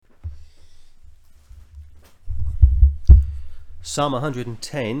Psalm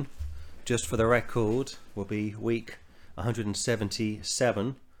 110, just for the record, will be week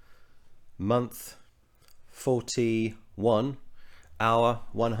 177, month 41, hour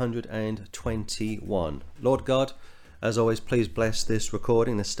 121. Lord God, as always, please bless this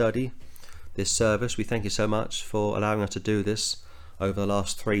recording, this study, this service. We thank you so much for allowing us to do this over the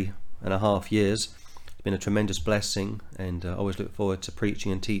last 3.5 years. It's been a tremendous blessing, and I always look forward to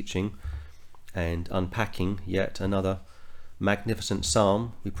preaching and teaching and unpacking yet another magnificent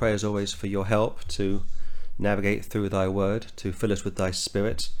psalm. We pray as always for your help to navigate through thy word, to fill us with thy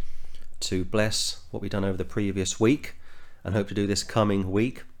spirit, to bless what we've done over the previous week and hope to do this coming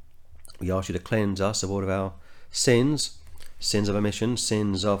week. We ask you to cleanse us of all of our sins of omission,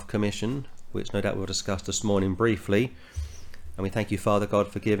 sins of commission, which no doubt we'll discuss this morning briefly. And we thank you, Father God,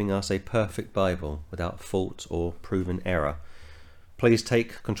 for giving us a perfect Bible without fault or proven error. Please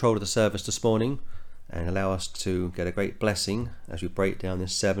take control of the service this morning and allow us to get a great blessing as we break down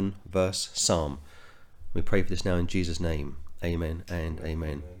this 7-verse psalm. We pray for this now in Jesus' name. Amen and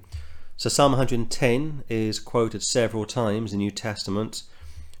amen. So Psalm 110 is quoted several times in the New Testament.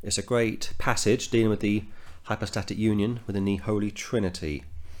 It's a great passage dealing with the hypostatic union within the Holy Trinity.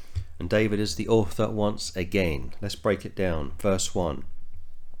 And David is the author once again. Let's break it down. Verse 1.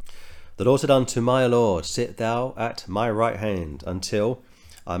 The Lord said unto my Lord, sit thou at my right hand until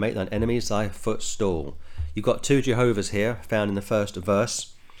I make thine enemies thy footstool. You've got two Jehovahs here found in the first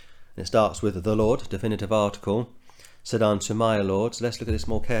verse. It starts with the Lord, definitive article, said unto my Lord. So let's look at this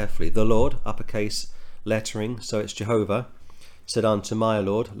more carefully. The Lord, uppercase lettering, so it's Jehovah, said unto my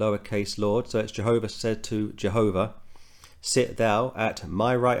Lord, lowercase Lord, so it's Jehovah said to Jehovah, sit thou at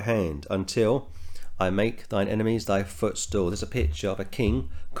my right hand until I make thine enemies thy footstool. There's a picture of a king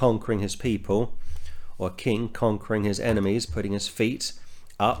conquering his people, or a king conquering his enemies, putting his feet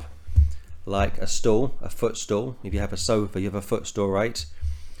up like a stool, a footstool. If you have a sofa, you have a footstool, right?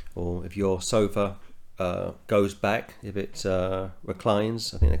 Or if your sofa goes back, if it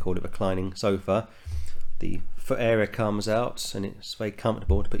reclines, I think they call it reclining sofa, the foot area comes out and it's very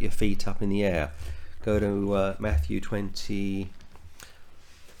comfortable to put your feet up in the air. Go to Matthew 20,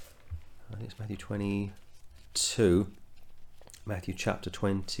 I think it's Matthew 22, Matthew chapter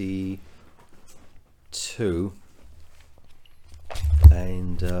 22,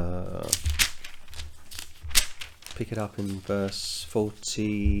 and pick it up in verse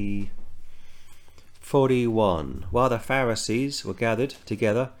 41. While the Pharisees were gathered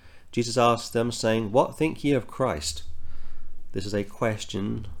together, Jesus asked them, saying, what think ye of Christ? This is a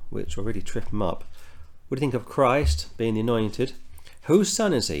question which will really trip them up. What do you think of Christ being the anointed? Whose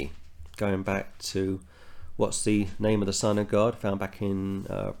son is he? Going back to what's the name of the Son of God, found back in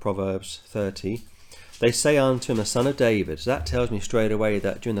Proverbs 30. They say unto him, the son of David. So that tells me straight away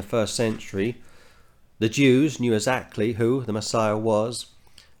that during the first century, the Jews knew exactly who the Messiah was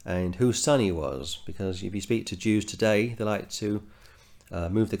and whose son he was. Because if you speak to Jews today, they like to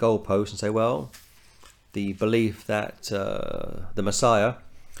move the goalposts and say, well, the belief that the Messiah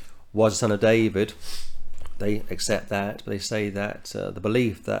was the son of David, they accept that, but they say that the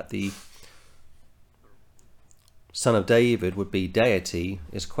belief that the son of David would be deity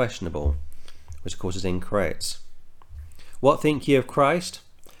is questionable, which of course is incorrect. What think ye of Christ?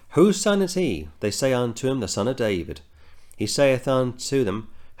 Whose son is he? They say unto him, the son of David. He saith unto them,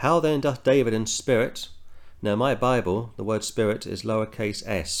 how then doth David in spirit? Now my Bible, the word spirit is lowercase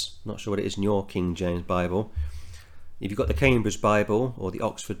s. Not sure what it is in your King James Bible. If you've got the Cambridge Bible or the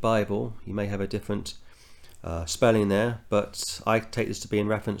Oxford Bible, you may have a different spelling there, but I take this to be in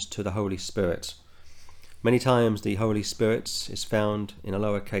reference to the Holy Spirit. Many times the Holy Spirit is found in a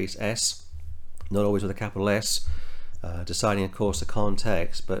lowercase s, not always with a capital S, deciding of course the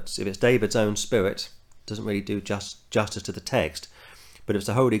context, but if it's David's own spirit, it doesn't really do justice to the text. But if it's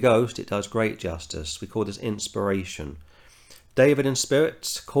the Holy Ghost, it does great justice. We call this inspiration. David in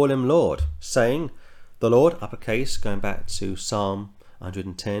spirit, call him Lord, saying, the Lord, uppercase, going back to Psalm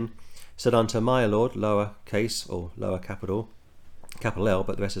 110, said unto my Lord, lower case or lower capital L,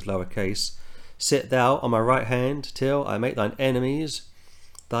 but the rest is lower case, sit thou on my right hand till I make thine enemies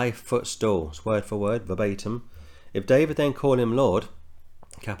thy footstool. It's word for word, verbatim. If David then call him Lord,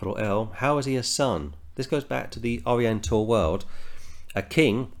 capital L, how is he a son? This goes back to the Oriental world. A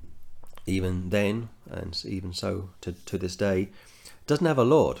king, even then, and even so to this day, doesn't have a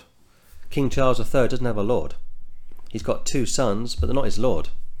lord. King Charles III doesn't have a lord. He's got two sons, but they're not his lord,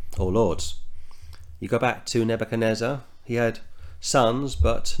 or lords. You go back to Nebuchadnezzar, he had sons,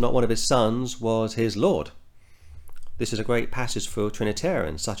 but not one of his sons was his lord. This is a great passage for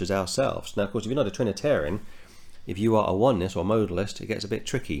Trinitarians such as ourselves. Now, of course, if you're not a Trinitarian, if you are a oneness or modalist, it gets a bit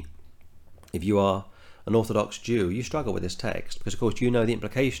tricky. If you are an Orthodox Jew, you struggle with this text because, of course, you know the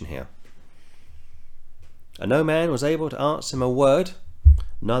implication here. And no man was able to answer him a word,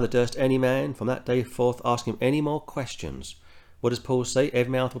 neither durst any man from that day forth ask him any more questions. What does Paul say?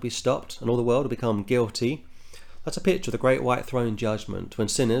 Every mouth will be stopped and all the world will become guilty. That's a picture of the great white throne judgment when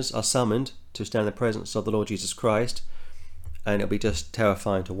sinners are summoned to stand in the presence of the Lord Jesus Christ, and it'll be just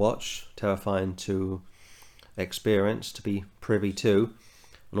terrifying to watch, terrifying to experience, to be privy to,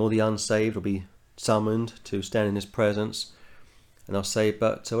 and all the unsaved will be summoned to stand in his presence, and they'll say,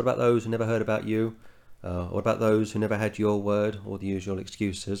 but what about those who never heard about you? What about those who never had your word? All the usual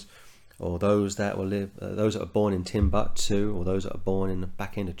excuses. Or those that will live, those that are born in Timbuktu, or those that are born in the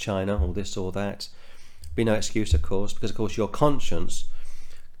back end of China, or this or that. Be no excuse, of course, because of course your conscience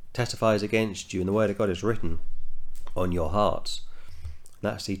testifies against you, and the word of God is written on your hearts.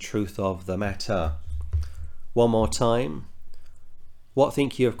 That's the truth of the matter. One more time. What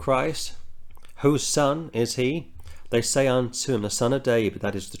think ye of Christ? Whose son is he? They say unto him, the son of David.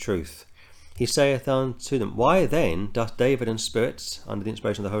 That is the truth. He saith unto them, why then doth David in spirits, under the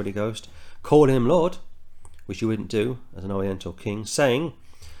inspiration of the Holy Ghost, call him Lord, which you wouldn't do as an Oriental king, saying,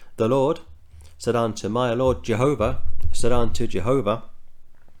 the Lord said unto my Lord Jehovah, said unto Jehovah,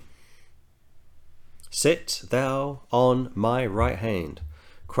 sit thou on my right hand.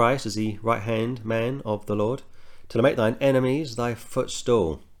 Christ is the right hand man of the Lord, till make thine enemies thy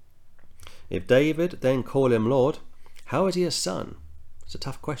footstool. If David then call him Lord, how is he a son? It's a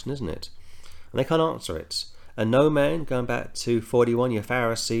tough question, isn't it? And they can't answer it. And no man, going back to 41, your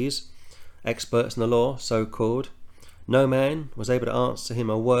Pharisees, experts in the law, so-called, no man was able to answer him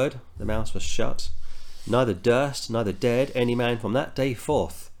a word. The mouth was shut. Neither durst, neither dared any man from that day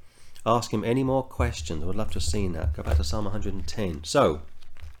forth ask him any more questions. I would love to have seen that. Go back to Psalm 110. So,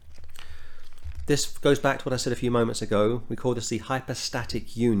 this goes back to what I said a few moments ago. We call this the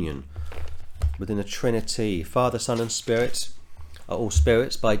hypostatic union within the Trinity. Father, Son and Spirit are all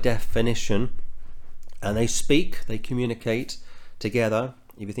spirits by definition, and they speak, they communicate together.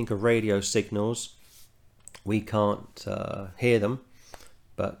 If you think of radio signals, we can't hear them,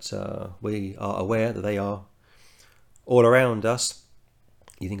 but we are aware that they are all around us.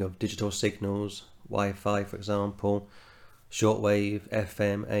 You think of digital signals, Wi-Fi, for example, shortwave,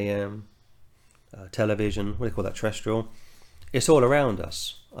 FM, AM, television, what do you call that, terrestrial? It's all around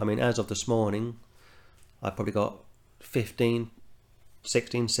us. I mean, as of this morning, I probably got 15,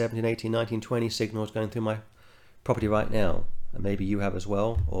 16, 17, 18, 19, 20 signals going through my property right now. And maybe you have as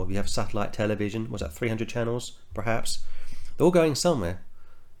well, or if you have satellite television, was that 300 channels perhaps? They're all going somewhere.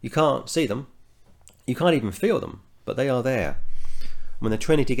 You can't see them, you can't even feel them, but they are there. When the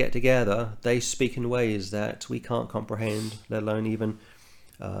Trinity get together, they speak in ways that we can't comprehend, let alone even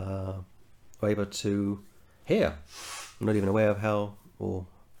are able to hear. I'm not even aware of how or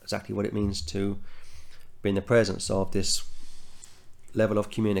exactly what it means to be in the presence of this level of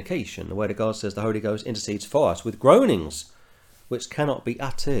communication. The Word of God says the Holy Ghost intercedes for us with groanings which cannot be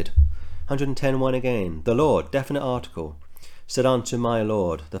uttered. 110:1 again. The Lord, definite article, said unto my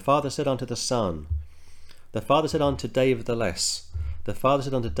Lord. The Father said unto the Son. The Father said unto David the less. The Father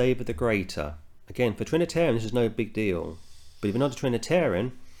said unto David the greater. Again, for Trinitarian, this is no big deal. But if you're not a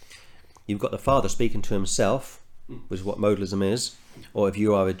Trinitarian, you've got the Father speaking to himself, which is what modalism is. Or if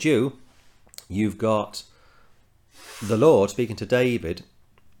you are a Jew, you've got the Lord speaking to David,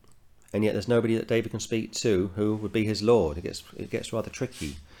 and yet there's nobody that David can speak to who would be his Lord. It gets rather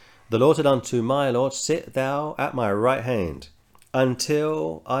tricky. The Lord said unto my Lord, sit thou at my right hand,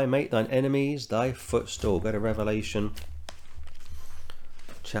 until I make thine enemies thy footstool. Go to Revelation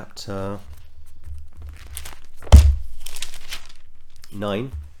chapter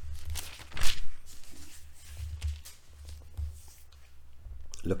 9.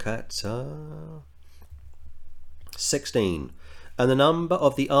 Look at 16. And the number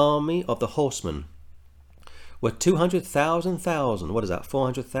of the army of the horsemen were 200,000. What is that?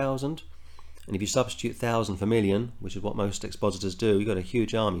 400,000. And if you substitute 1,000 for million, which is what most expositors do, you've got a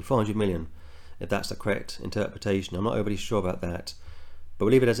huge army, 400 million, if that's the correct interpretation. I'm not overly sure about that, but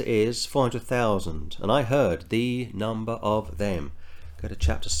we'll leave it as it is, 400,000. And I heard the number of them. Go to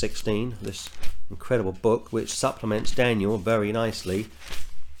chapter 16, this incredible book which supplements Daniel very nicely.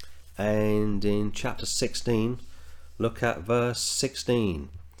 And in chapter 16, look at verse 16.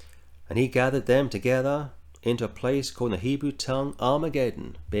 And he gathered them together into a place called in the Hebrew tongue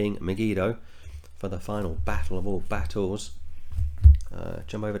Armageddon, being Megiddo, for the final battle of all battles.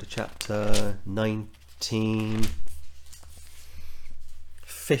 Jump over to chapter 19,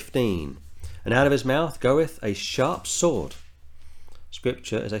 15. And out of his mouth goeth a sharp sword.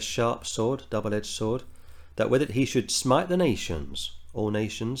 Scripture is a sharp sword, double-edged sword, that with it he should smite the nations, all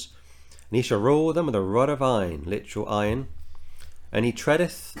nations, And he shall rule them with a rod of iron, literal iron. And he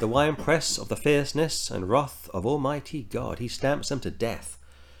treadeth the winepress of the fierceness and wrath of Almighty God. He stamps them to death.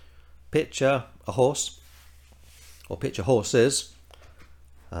 Picture a horse, or picture horses.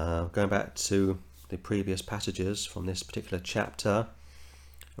 Going back to the previous passages from this particular chapter.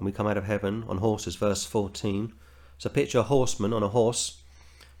 And we come out of heaven on horses, verse 14. So picture a horseman on a horse,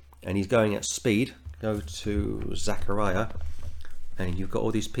 and he's going at speed. Go to Zechariah, and you've got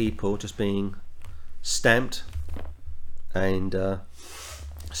all these people just being stamped and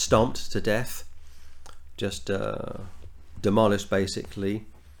stomped to death, just demolished basically.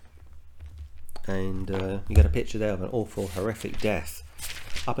 And you get a picture there of an awful, horrific death.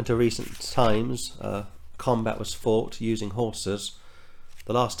 Up until recent times, combat was fought using horses.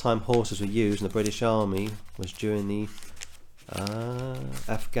 The last time horses were used in the British Army was during the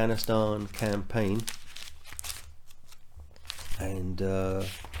Afghanistan campaign, and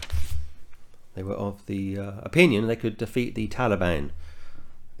they were of the opinion they could defeat the Taliban.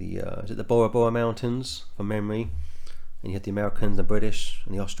 Is it the Bora Bora Mountains, from memory? And you had the Americans, the British,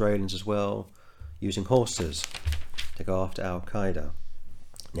 and the Australians as well, using horses to go after Al Qaeda.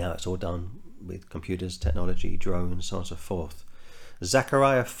 Now it's all done with computers, technology, drones, so on and so forth.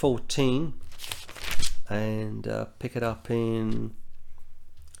 Zechariah 14, and pick it up in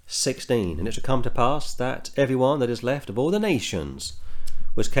 16. And it shall come to pass that everyone that is left of all the nations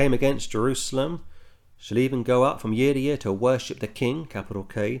which came against Jerusalem shall even go up from year to year to worship the King, capital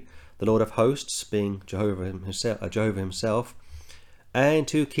K, the Lord of hosts, being Jehovah himself, and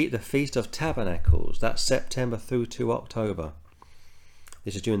to keep the Feast of Tabernacles. That's September through to October.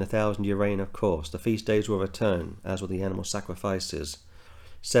 This is during the 1,000-year reign, of course. The feast days will return, as will the animal sacrifices.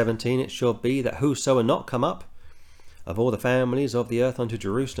 17. It shall be that whoso will not come up of all the families of the earth unto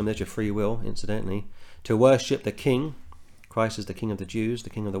Jerusalem, there's your free will, incidentally, to worship the King. Christ is the King of the Jews,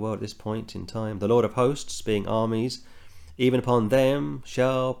 the King of the world at this point in time. The Lord of hosts, being armies, even upon them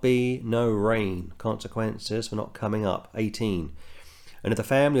shall be no rain. Consequences for not coming up. 18. And if the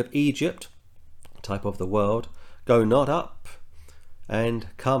family of Egypt, type of the world, go not up, and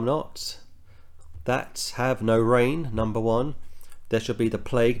come not, that have no rain, number 1, there shall be the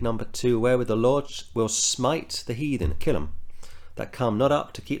plague, number 2, wherewith the Lord will smite the heathen, kill them, that come not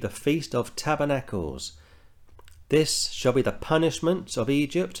up to keep the Feast of Tabernacles. This shall be the punishment of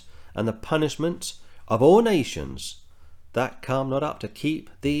Egypt, and the punishment of all nations that come not up to keep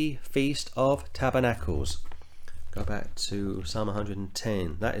the Feast of Tabernacles. Go back to Psalm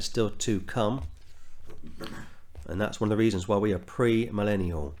 110. That is still to come. And that's one of the reasons why we are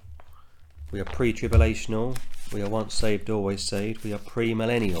pre-millennial. We are pre-tribulational. We are once saved, always saved. We are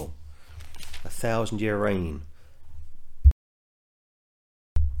pre-millennial. 1,000-year reign.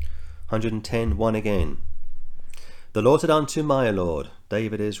 110, 1 again. The Lord said unto my Lord.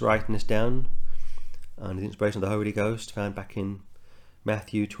 David is writing this down under the inspiration of the Holy Ghost, found back in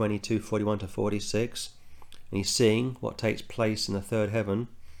Matthew 22, 41 to 46. And he's seeing what takes place in the third heaven.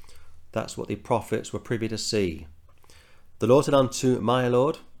 That's what the prophets were privy to see. The Lord said unto my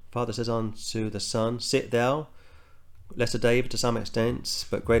Lord, Father says unto the Son, sit thou, lesser David to some extent,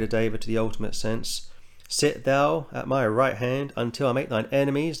 but greater David to the ultimate sense, sit thou at my right hand until I make thine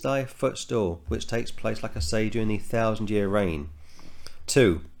enemies thy footstool, which takes place, like I say, during the 1,000-year reign.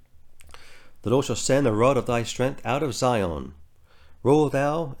 2. The Lord shall send the rod of thy strength out of Zion. Rule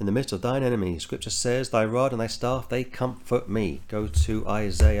thou in the midst of thine enemies. Scripture says, thy rod and thy staff, they comfort me. Go to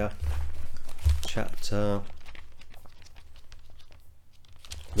Isaiah chapter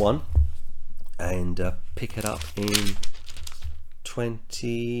 1 and pick it up in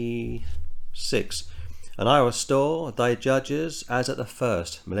 26. And I will restore thy judges as at the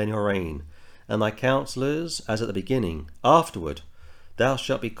first millennial reign, and thy counselors as at the beginning. Afterward thou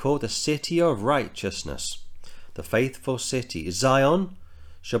shalt be called the city of righteousness, the faithful city. Zion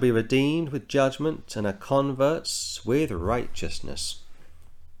shall be redeemed with judgment, and her converts with righteousness.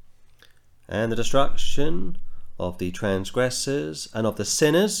 And the destruction of the transgressors and of the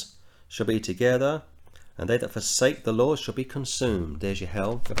sinners shall be together, and they that forsake the Lord shall be consumed. There's your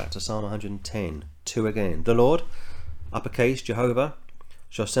hell. Go back to Psalm 110, 2 again. The Lord, uppercase Jehovah,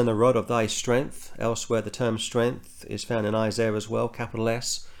 shall send the rod of thy strength. Elsewhere the term strength is found in Isaiah as well, capital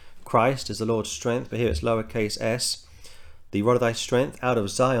S. Christ is the Lord's strength, but here it's lowercase s. The rod of thy strength out of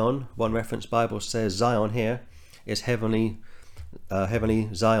Zion. One reference Bible says Zion here is heavenly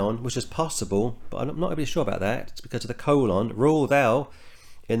Zion, which is possible, but I'm not really sure about that. It's because of the colon. Rule thou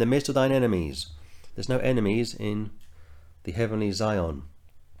in the midst of thine enemies. There's no enemies in the heavenly Zion.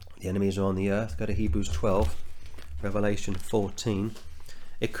 The enemies are on the earth. Go to Hebrews 12, Revelation 14.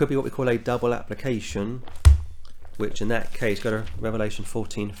 It could be what we call a double application, which in that case, go to Revelation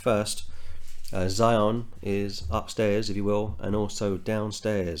 14 first. Zion is upstairs, if you will, and also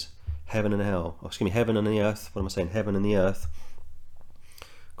downstairs, heaven and hell. Oh, excuse me, heaven and the earth. What am I saying? Heaven and the earth.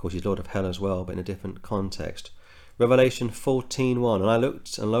 Of course, he's Lord of hell as well, but in a different context. Revelation 14:1. And I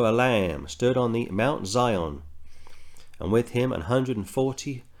looked, and lo, a lamb stood on the Mount Zion, and with him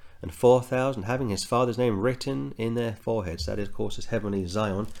 144,000, having his father's name written in their foreheads. That, of course, is heavenly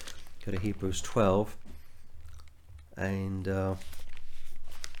Zion. Go to Hebrews 12. And in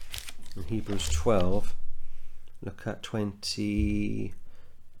Hebrews 12, look at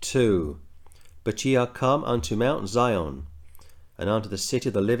 22. But ye are come unto Mount Zion, and unto the city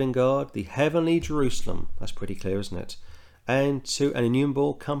of the living God, the heavenly Jerusalem. That's pretty clear, isn't it? And to an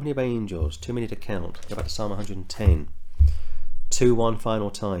innumerable company of angels, too many to count. Go back to Psalm 110. 2, one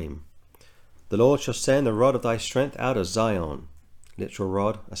final time. The Lord shall send the rod of thy strength out of Zion. Literal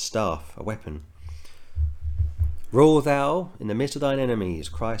rod, a staff, a weapon. Rule thou in the midst of thine enemies,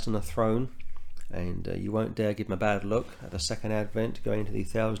 Christ on the throne, and you won't dare give him a bad look at the second advent, going into the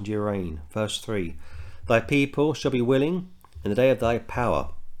 1,000-year reign. Verse 3. Thy people shall be willing in the day of thy power.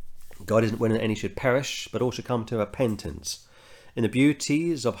 God isn't willing that any should perish, but all should come to repentance. In the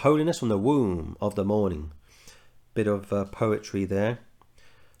beauties of holiness from the womb of the morning. Bit of poetry there.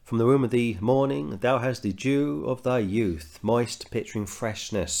 From the womb of the morning, thou hast the dew of thy youth, moist, picturing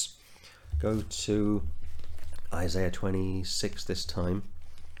freshness. Go to Isaiah 26 this time.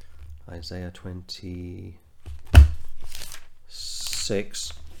 Isaiah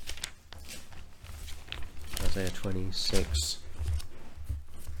 26. Isaiah 26.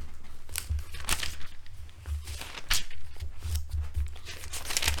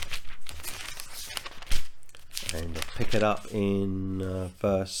 And I'll pick it up in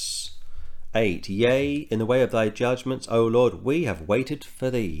verse 8. Yea, in the way of thy judgments, O Lord, we have waited for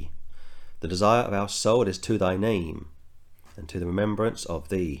thee. The desire of our soul is to thy name, and to the remembrance of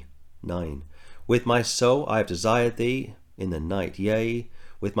thee. 9. With my soul I have desired thee in the night. Yea,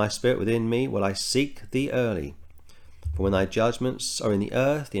 with my spirit within me will I seek thee early. For when thy judgments are in the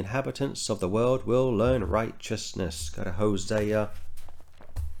earth, the inhabitants of the world will learn righteousness. Go to Hosea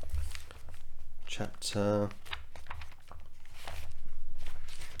chapter,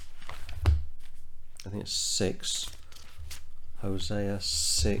 I think it's 6. Hosea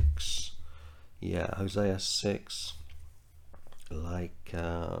 6. Yeah, Hosea 6. Like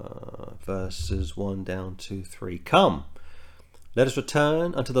verses 1 down to 3. Come, let us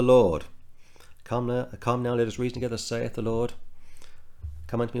return unto the Lord. Come now, let us reason together, saith the Lord.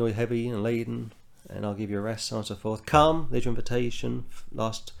 Come unto me, all ye heavy and laden, and I'll give you rest, so on and so forth. Come, there's your invitation.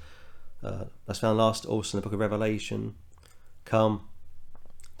 That's found last also in the book of Revelation. Come,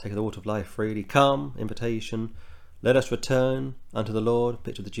 take the water of life freely. Come, invitation. Let us return unto the Lord.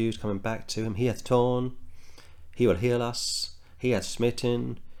 Picture of the Jews coming back to him. He hath torn, he will heal us. He hath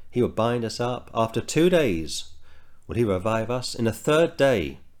smitten, he will bind us up. After 2 days will he revive us. In the 3rd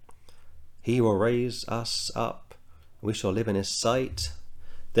day he will raise us up. We shall live in his sight.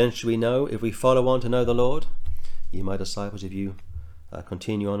 Then shall we know if we follow on to know the Lord. Ye my disciples, if you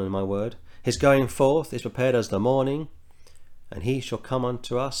continue on in my word. His going forth is prepared as the morning, and he shall come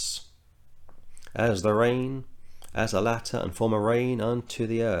unto us as the rain, as a latter and former rain unto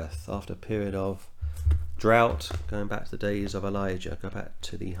the earth. After a period of drought, going back to the days of Elijah. Go back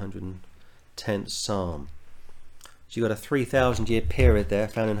to the 110th Psalm. So you've got a 3,000-year period there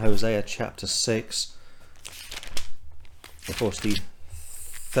found in Hosea chapter 6. Of course, the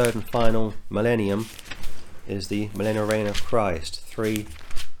 3rd and final millennium is the millennial reign of Christ. 3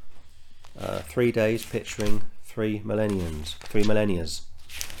 days picturing 3 millenniums. 3 millennias.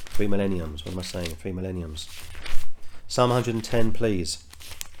 3 millenniums. What am I saying? 3 millenniums. Psalm 110, please.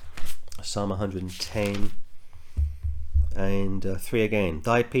 Psalm 110 and 3 again.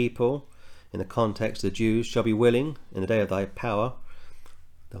 Thy people, in the context of the Jews, shall be willing in the day of thy power.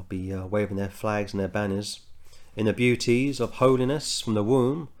 They'll be waving their flags and their banners. In the beauties of holiness from the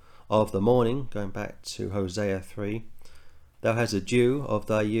womb of the morning, going back to Hosea 3. Thou hast the dew of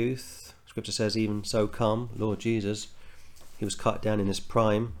thy youth. Scripture says, even so come, Lord Jesus. He was cut down in his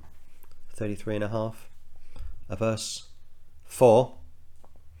prime, 33 and a half. Verse 4.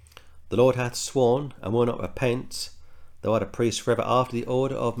 The Lord hath sworn and will not repent. Thou art a priest forever after the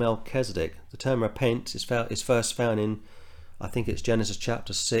order of Melchizedek. The term repent is first found in, I think it's Genesis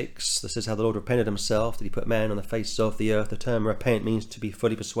chapter 6. This is how the Lord repented himself, that he put man on the face of the earth. The term repent means to be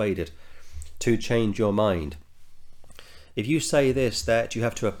fully persuaded, to change your mind. If you say this, that you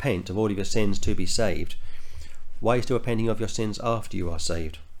have to repent of all of your sins to be saved, why are you still repenting of your sins after you are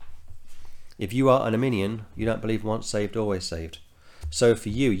saved? If you are an Arminian, you don't believe once saved, always saved. So for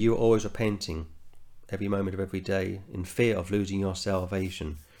you, you are always repenting every moment of every day in fear of losing your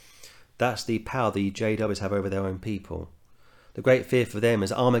salvation. That's the power the JWs have over their own people. The great fear for them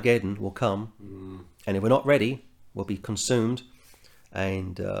is Armageddon will come, and if we're not ready, we'll be consumed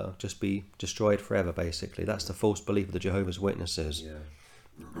and just be destroyed forever, basically. That's the false belief of the Jehovah's Witnesses. Yeah.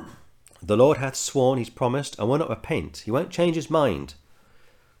 The Lord hath sworn, he's promised, and will not repent. He won't change his mind.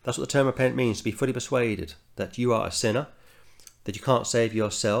 That's what the term repent means, to be fully persuaded that you are a sinner, that you can't save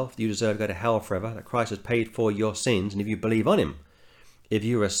yourself, that you deserve to go to hell forever, that Christ has paid for your sins, and if you believe on him, if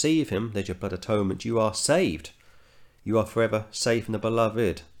you receive him, there's your blood atonement, you are saved. You are forever safe in the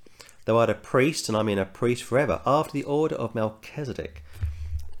beloved. Thou art a priest, and I mean a priest forever, after the order of Melchizedek.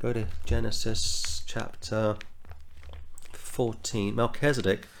 Go to Genesis chapter 14.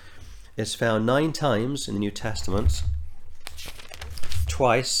 Melchizedek is found 9 times in the New Testament,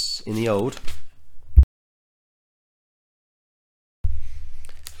 twice in the Old.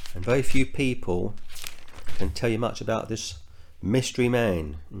 And very few people can tell you much about this mystery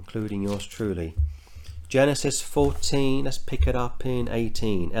man, including yours truly. Genesis 14, let's pick it up in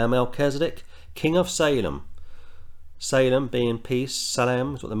 18. And Melchizedek, king of Salem. Salem being peace,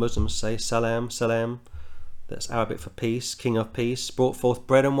 salam is what the Muslims say, salam, salam. That's Arabic for peace, king of peace, brought forth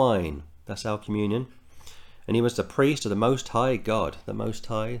bread and wine. That's our communion. And he was the priest of the Most High God, the Most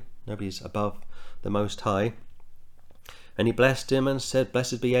High. Nobody's above the Most High. And he blessed him and said,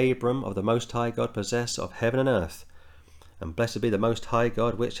 Blessed be Abram of the Most High God, possessor of heaven and earth. And blessed be the Most High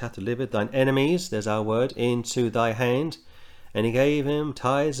God, which hath delivered thine enemies, there's our word, into thy hand. And he gave him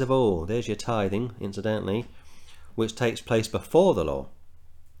tithes of all. There's your tithing, incidentally, which takes place before the law.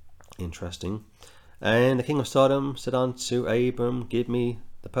 Interesting. And the king of Sodom said unto Abram, Give me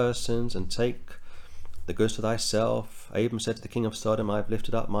the persons, and take the goods to thyself. Abram said to the king of Sodom, I have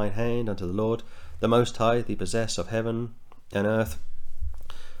lifted up mine hand unto the Lord, the Most High, the possessor of heaven and earth,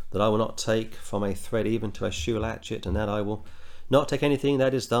 that I will not take from a thread even to a shoe latchet, and that I will not take anything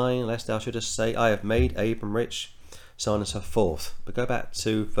that is thine, lest thou shouldest say, I have made Abram rich, so on and so forth. But go back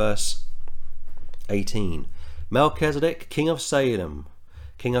to verse 18. Melchizedek, king of Salem,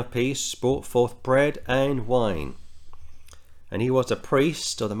 king of peace, brought forth bread and wine. And he was a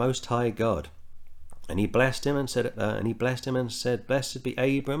priest of the Most High God. And he blessed him and said, Blessed be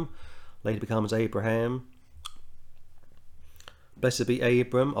Abram, later becomes Abraham. Blessed be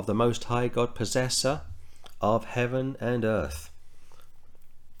Abram of the Most High God, possessor of heaven and earth.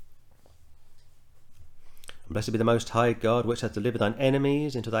 And blessed be the Most High God, which hath delivered thine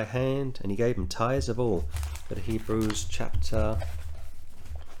enemies into thy hand, and he gave them tithes of all. Go to Hebrews chapter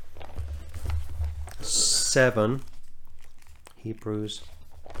 7. Hebrews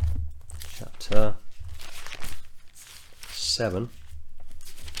chapter 7.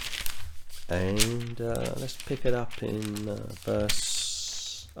 And let's pick it up in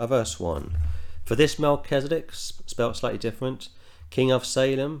verse 1. For this Melchizedek, spelled slightly different, king of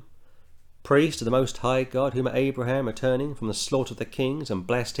Salem, priest of the Most High God, whom Abraham returning from the slaughter of the kings, and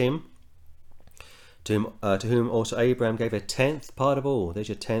blessed him, to whom also Abraham gave a 10th part of all. There's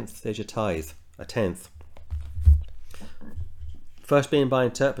your 10th, there's your tithe, a 10th. First being by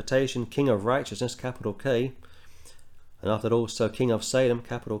interpretation, king of righteousness, capital K, and after that also king of Salem,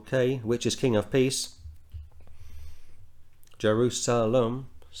 capital K, which is king of peace. Jerusalem,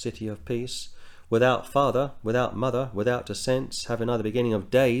 city of peace, without father, without mother, without descent, having neither beginning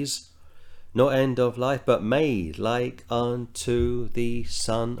of days, nor end of life, but made like unto the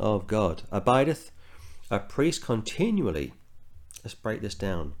Son of God, abideth a priest continually. Let's break this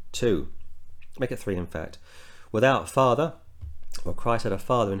down. 2. Make it 3, in fact. Without father, well, Christ had a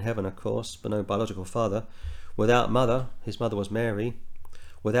father in heaven, of course, but no biological father. Without mother, his mother was Mary.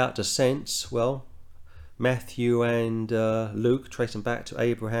 Without descent, well, Matthew and Luke trace him back to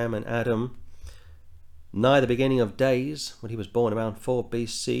Abraham and Adam. Neither beginning of days, when he was born around 4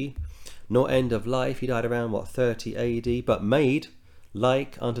 BC, nor end of life, he died around, 30 AD, but made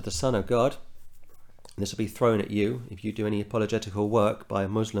like unto the Son of God. And this will be thrown at you if you do any apologetical work by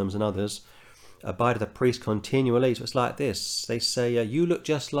Muslims and others. Abideth a priest continually. So it's like this. They say, you look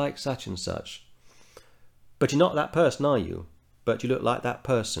just like such and such. But you're not that person, are you? But you look like that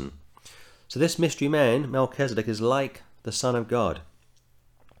person. So this mystery man, Melchizedek, is like the Son of God.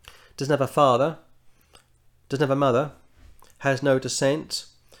 Doesn't have a father, doesn't have a mother, has no descent,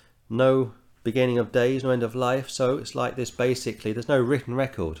 no beginning of days, no end of life. So it's like this basically. There's no written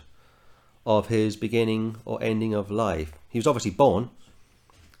record of his beginning or ending of life. He was obviously born,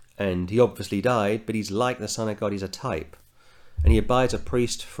 and he obviously died, but he's like the Son of God. He's a type. And he abides a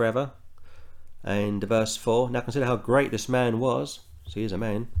priest forever. And verse 4, now consider how great this man was, so he is a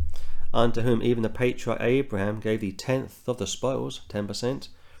man, unto whom even the patriarch Abraham gave the 10th of the spoils, 10%.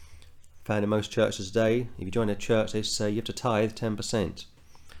 Found in most churches today, if you join a church, they say you have to tithe 10%.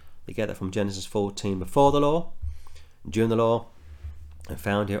 You get that from Genesis 14, before the law, during the law, and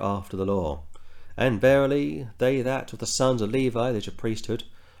found here after the law. And verily, they that of the sons of Levi, there's your priesthood,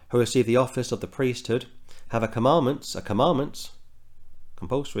 who receive the office of the priesthood, have a commandment,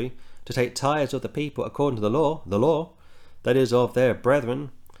 compulsory, to take tithes of the people according to the law, that is of their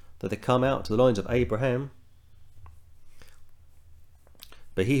brethren, that they come out to the loins of Abraham.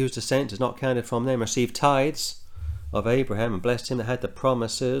 But he whose descent is not counted from them received tithes of Abraham, and blessed him that had the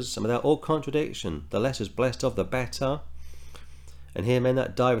promises, and without all contradiction, the less is blessed of the better. And here men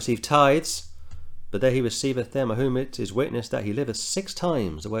that die receive tithes, but there he receiveth them of whom it is witnessed that he liveth. 6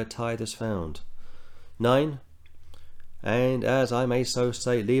 times the word tithe is found. 9. And as I may so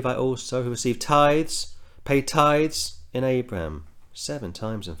say, Levi also, who received tithes, paid tithes in Abraham. 7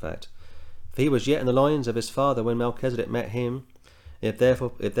 times, in fact. For he was yet in the loins of his father when Melchizedek met him. If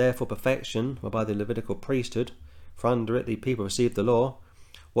therefore perfection were by the Levitical priesthood, for under it the people received the law,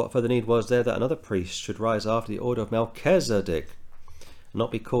 what further need was there that another priest should rise after the order of Melchizedek, and not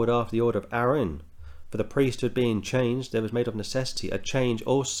be called after the order of Aaron? For the priesthood being changed, there was made of necessity a change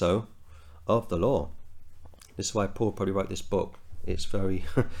also of the law. This is why Paul probably wrote this book. It's very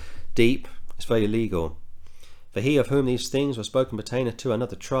deep, it's very legal. For he of whom these things were spoken pertaineth to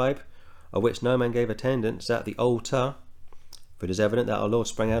another tribe, of which no man gave attendance at the altar. For it is evident that our Lord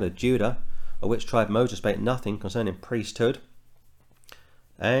sprang out of Judah, of which tribe Moses spake nothing concerning priesthood.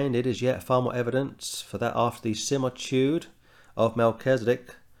 And it is yet far more evident, for that after the similitude of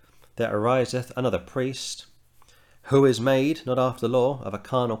Melchizedek there ariseth another priest, who is made, not after the law, of a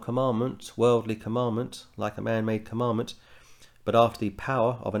carnal commandment, worldly commandment, like a man-made commandment, but after the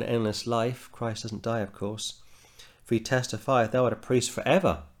power of an endless life. Christ doesn't die, of course. For he testifieth, thou art a priest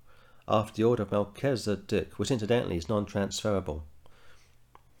forever, after the order of Melchizedek, which incidentally is non-transferable.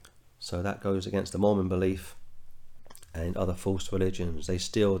 So that goes against the Mormon belief and other false religions. They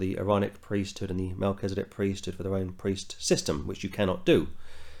steal the Aaronic priesthood and the Melchizedek priesthood for their own priest system, which you cannot do.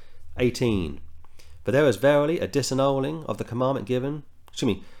 18. For there is verily a disannulling of the commandment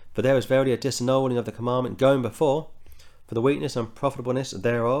for there is verily a disannulling of the commandment going before, for the weakness and profitableness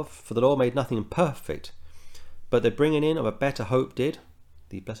thereof, for the law made nothing perfect, but the bringing in of a better hope did,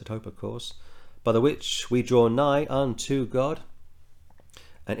 the blessed hope of course, by the which we draw nigh unto God.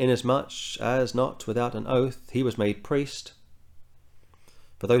 And inasmuch as not without an oath he was made priest,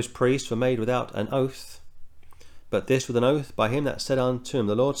 for those priests were made without an oath, but this with an oath by him that said unto him,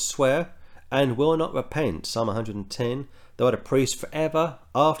 the Lord swear, and will not repent. Psalm 110. Thou art a priest forever,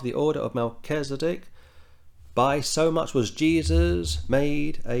 after the order of Melchizedek. By so much was Jesus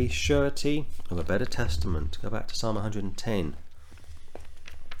made a surety of a better testament. Go back to Psalm 110.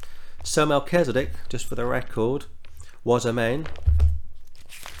 So Melchizedek, just for the record, was a man,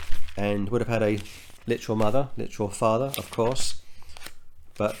 and would have had a literal mother, literal father, of course,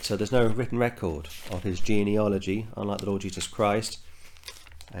 but there's no written record of his genealogy, unlike the Lord Jesus Christ.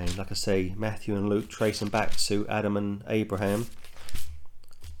 And like I say, Matthew and Luke trace him back to Adam and Abraham.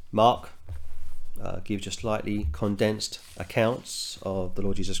 Mark gives just slightly condensed accounts of the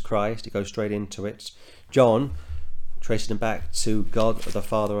Lord Jesus Christ. He goes straight into it. John traces him back to God the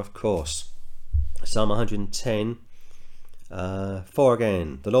Father, of course. Psalm 110. 4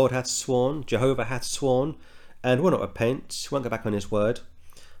 again. The Lord hath sworn, Jehovah hath sworn, and will not repent. Won't go back on his word.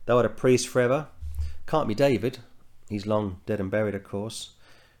 Thou art a priest forever. Can't be David. He's long dead and buried, of course.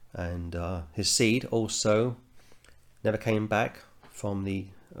 And his seed also never came back from the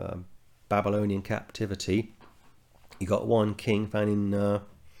Babylonian captivity. You got one king found in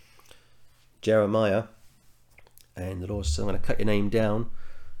Jeremiah, and the Lord said, I'm going to cut your name down,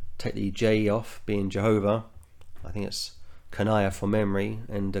 take the J off, being Jehovah. I think it's Coniah from memory,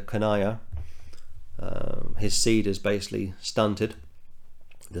 and Coniah, his seed is basically stunted.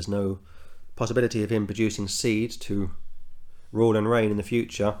 There's no possibility of him producing seed to rule and reign in the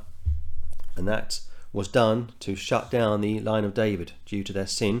future, and that was done to shut down the line of David due to their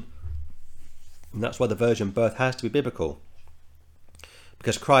sin. And that's why the virgin birth has to be biblical,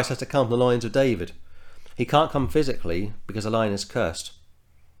 because Christ has to come from the lines of David. He can't come physically because the line is cursed.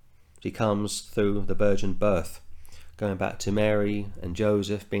 He comes through the virgin birth, going back to Mary and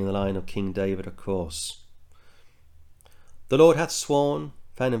Joseph being the line of King David, of course. The Lord hath sworn,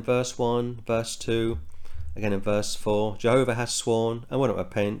 found in verse 1, verse 2, again in verse 4, Jehovah hath sworn and will not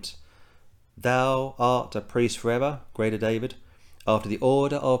repent. Thou art a priest forever, greater David, after the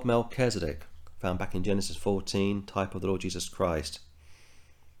order of Melchizedek, found back in Genesis 14, type of the Lord Jesus Christ.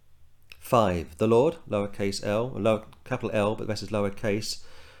 5. The Lord, lowercase l, capital L, but the rest is lowercase.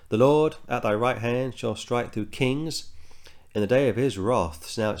 The Lord at thy right hand shall strike through kings in the day of his wrath.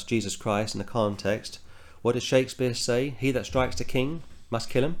 So now it's Jesus Christ in the context. What does Shakespeare say? He that strikes the king must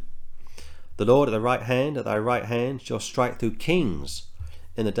kill him. The Lord at thy right hand shall strike through kings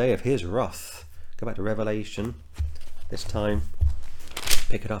in the day of his wrath. Go back to Revelation. This time,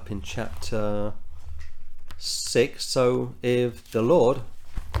 pick it up in chapter 6. So if the Lord,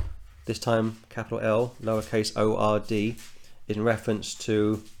 this time capital L, lowercase o-r-d, is in reference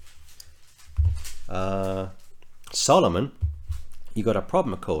to Solomon, you got a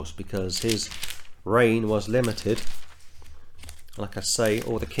problem, of course, because his reign was limited. Like I say,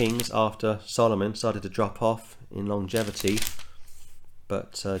 all the kings after Solomon started to drop off in longevity,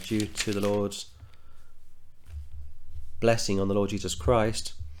 but due to the Lord's blessing on the Lord Jesus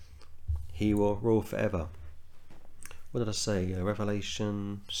Christ, he will rule forever. What did I say?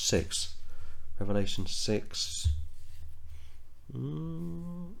 Revelation 6. Revelation 6.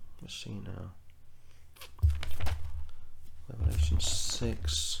 Let's see now. Revelation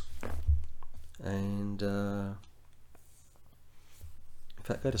 6. And in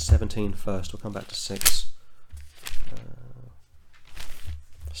fact, go to 17 first. We'll come back to 6.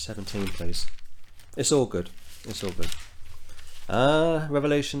 17, please. It's all good. It's all good.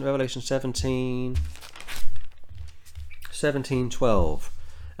 Revelation 17. 17:12.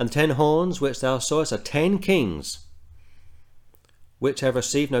 And the 10 horns which thou sawest are 10 kings, which have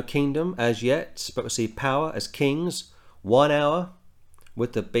received no kingdom as yet, but receive power as kings 1 hour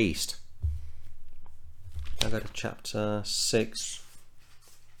with the beast. I'll go to chapter 6.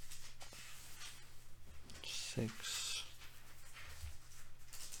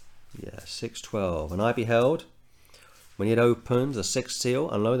 6:12. And I beheld, when he had opened the 6th seal,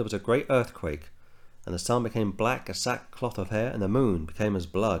 and lo, there was a great earthquake, and the sun became black as sackcloth of hair, and the moon became as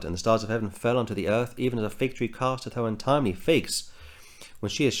blood, and the stars of heaven fell unto the earth, even as a fig tree casteth her untimely figs, when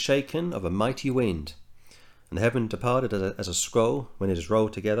she is shaken of a mighty wind. And the heaven departed as a scroll when it is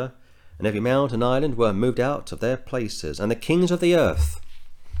rolled together, and every mountain and island were moved out of their places. And the kings of the earth,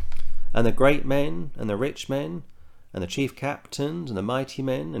 and the great men, and the rich men, and the chief captains, and the mighty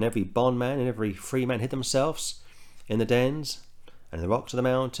men, and every bondman, and every free man hid themselves in the dens, and in the rocks of the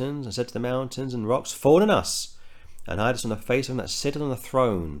mountains, and said to the mountains and rocks, Fall on us, and hide us from the face of him that sitteth on the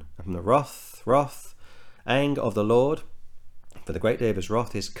throne, and from the wrath, anger of the Lord, for the great day of his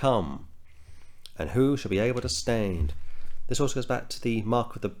wrath is come, and who shall be able to stand? This also goes back to the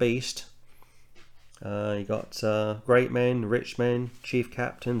mark of the beast. You got great men, rich men, chief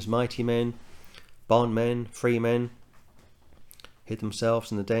captains, mighty men, bondmen, free men, hid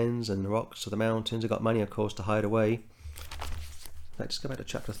themselves in the dens and the rocks of the mountains. They got money, of course, to hide away. Let's go back to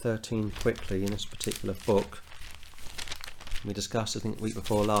chapter 13 quickly in this particular book. We discussed, I think, the week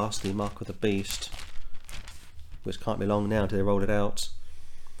before last, the mark of the beast, which can't be long now until they roll it out.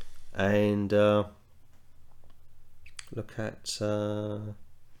 And look at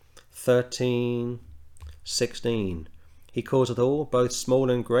 13:16. He causeth all, both small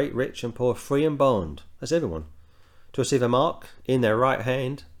and great, rich and poor, free and bond, that's everyone, to receive a mark in their right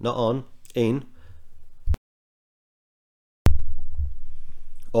hand, not on, in,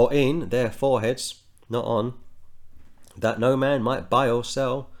 or in their foreheads, not on, that no man might buy or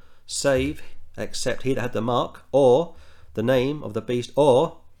sell, save except he that had the mark, or the name of the beast,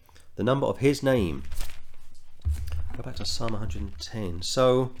 or the number of his name. Go back to Psalm 110.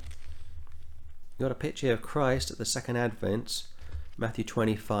 So you got a picture here of Christ at the second advent, Matthew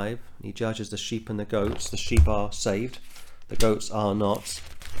 25. He judges the sheep and the goats. The sheep are saved, the goats are not.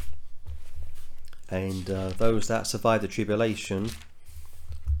 And those that survive the tribulation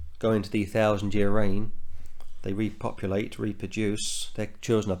go into the 1,000-year reign. They repopulate, reproduce. Their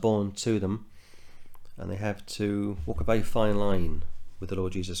children are born to them, and they have to walk a very fine line with the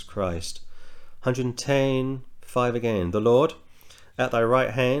Lord Jesus Christ. 110:5 again. The Lord at thy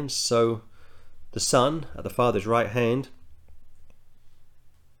right hand, so the Son at the Father's right hand,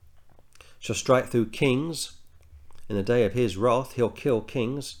 shall strike through kings in the day of his wrath. He'll kill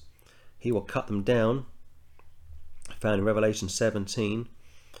kings, he will cut them down. Found in Revelation 17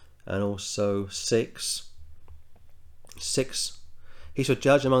 and also 6. He shall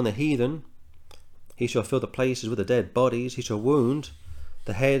judge among the heathen, he shall fill the places with the dead bodies, he shall wound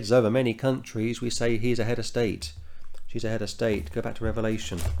the heads over many countries. We say he's a head of state, she's a head of state. Go back to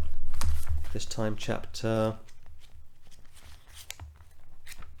Revelation, this time chapter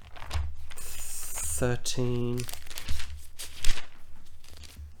 13,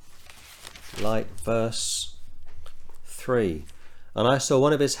 like verse 3. And I saw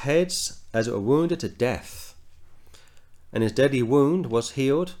one of his heads as it were wounded to death, and his deadly wound was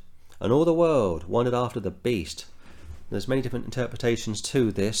healed, and all the world wondered after the beast. There's many different interpretations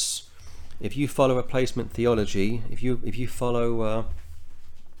to this. If you follow replacement theology, if you follow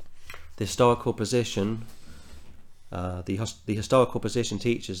the historical position The historical position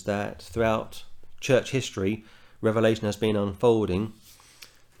teaches that throughout church history, Revelation has been unfolding,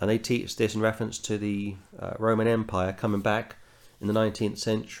 and they teach this in reference to the Roman Empire coming back in the 19th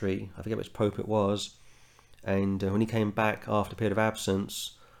century. I forget which pope it was, and when he came back after a period of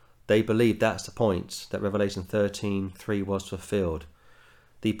absence, they believed that's the point, that Revelation 13:3 was fulfilled.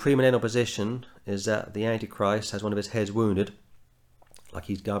 The premillennial position is that the Antichrist has one of his heads wounded, like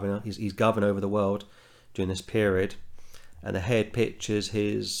he's governed over the world during this period, and the head pictures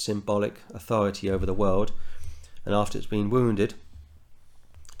his symbolic authority over the world, and after it's been wounded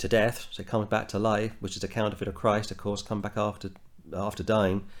to death, so it comes back to life, which is a counterfeit of Christ, of course, come back after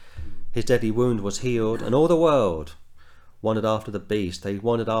dying. His deadly wound was healed, and all the world wandered after the beast. They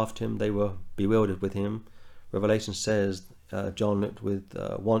wandered after him, they were bewildered with him. Revelation says John looked with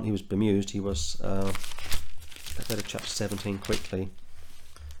he was bemused. He was let's go to chapter 17 quickly.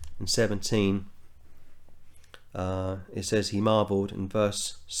 In 17 it says he marvelled in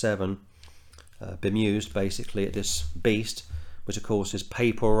verse 7, bemused basically at this beast, which of course is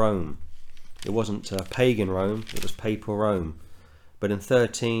papal Rome. It wasn't pagan Rome, it was papal Rome. But in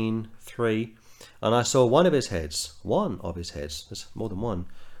 13:3, and I saw one of his heads, there's more than one,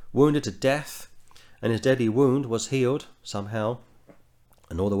 wounded to death, and his deadly wound was healed somehow,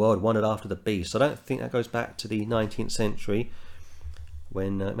 and all the world wandered after the beast. I don't think that goes back to the 19th century,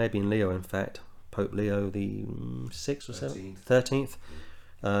 when maybe in Leo, in fact, Pope Leo the 6th or 7th, 13th,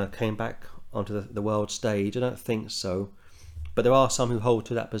 came back onto the world stage. I don't think so, but there are some who hold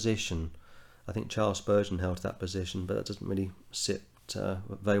to that position. I think Charles Spurgeon held to that position, but that doesn't really sit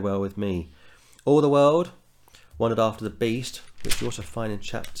very well with me. All the world wandered after the beast, which you also find in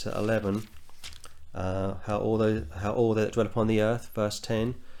chapter 11, how all that dwell upon the earth, verse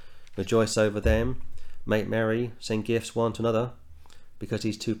 10, rejoice over them, make merry, send gifts one to another, because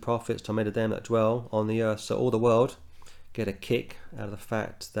these two prophets tormented them that dwell on the earth. So all the world get a kick out of the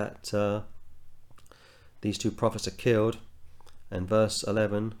fact that these two prophets are killed. And verse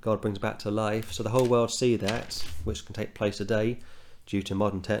 11, God brings back to life. So the whole world see that, which can take place today due to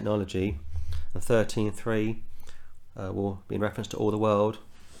modern technology. And 13:3 will be in reference to all the world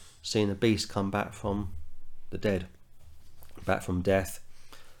seeing the beast come back from the dead, back from death,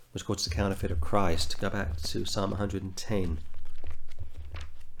 which of course is the counterfeit of Christ. Go back to Psalm 110.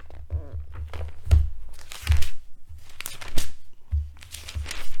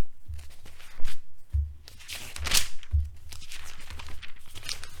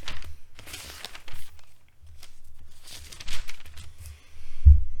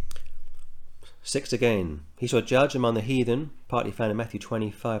 Six again, he shall judge among the heathen, partly found in Matthew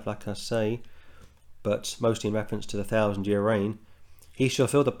 25, like I say, but mostly in reference to the 1,000-year reign. He shall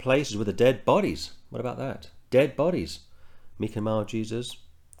fill the places with the dead bodies. What about that? Dead bodies. Meek and mild Jesus.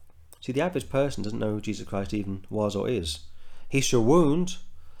 See, the average person doesn't know who Jesus Christ even was or is. He shall wound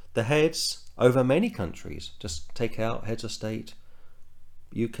the heads over many countries. Just take out heads of state,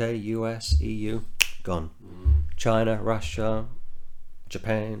 UK, US, EU, gone. China, Russia,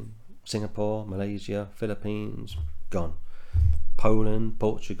 Japan, Singapore, Malaysia, Philippines, gone. Poland,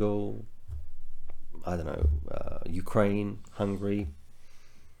 Portugal, I don't know, Ukraine, Hungary,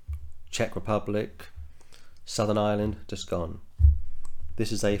 Czech Republic, Southern Ireland, just gone.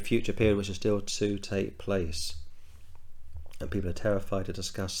 This is a future period which is still to take place, and people are terrified to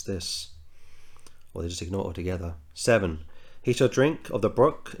discuss this, or they just ignore it altogether. 7. He shall drink of the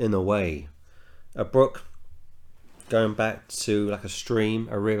brook in the way. A brook going back to like a stream,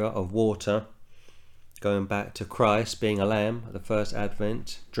 a river of water, going back to Christ being a lamb at the first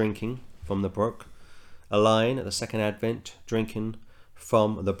advent, drinking from the brook, a lion at the second advent, drinking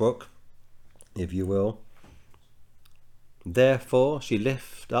from the brook, if you will. Therefore she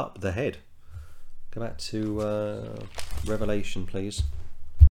lift up the head. Go back to Revelation, please.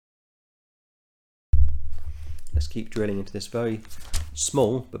 Let's keep drilling into this very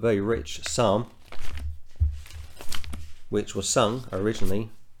small but very rich psalm, which was sung originally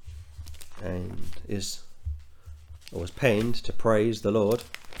and was penned to praise the Lord.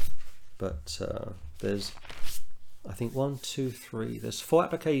 But there's, I think, there's 4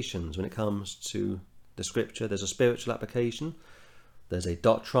 applications when it comes to the scripture. There's a spiritual application, there's a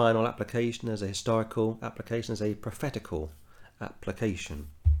doctrinal application, there's a historical application, there's a prophetical application.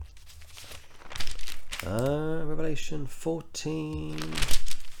 Revelation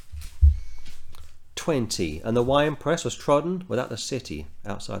 14:20, and the winepress was trodden without the city,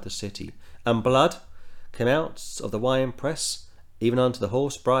 outside the city, and blood came out of the winepress, even unto the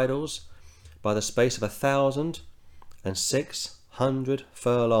horse bridles, by the space of 1,600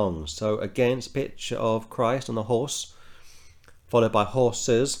 furlongs. So again, it's a picture of Christ on the horse, followed by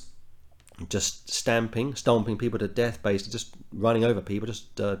horses, just stomping people to death, basically, just running over people,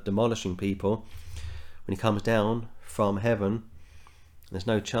 just demolishing people. When he comes down from heaven, there's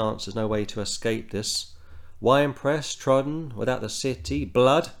no chance, there's no way to escape this. Winepress trodden without the city,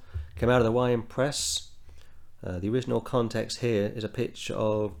 blood came out of the winepress. The original context here is a picture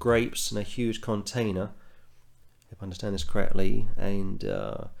of grapes in a huge container, if I understand this correctly, and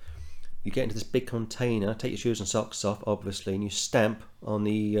you get into this big container, take your shoes and socks off, obviously, and you stamp on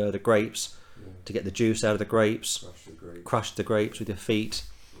the grapes to get the juice out of the grapes, crush the grapes with your feet,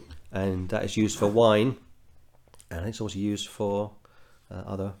 and that is used for wine, and it's also used for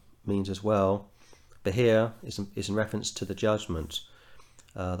other means as well. But here is in reference to the judgment.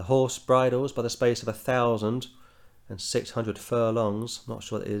 The horse bridles by the space of 1,600 furlongs. I'm not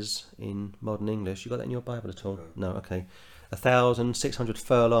sure what it is in modern English. You got that in your Bible at all? No, okay. 1,600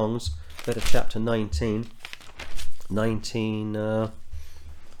 furlongs. Go to chapter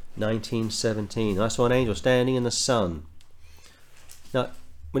 19:17. I saw an angel standing in the sun. Now,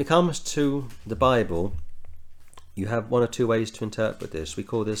 when it comes to the Bible, you have one or two ways to interpret this. We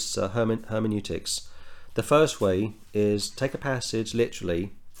call this hermeneutics. The first way is take a passage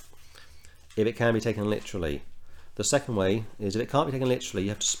literally, if it can be taken literally. The second way is if it can't be taken literally, you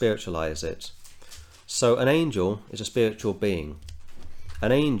have to spiritualize it. So an angel is a spiritual being.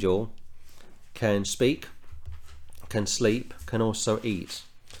 An angel can speak, can sleep, can also eat.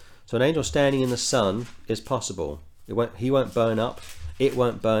 So an angel standing in the sun is possible. He won't burn up. It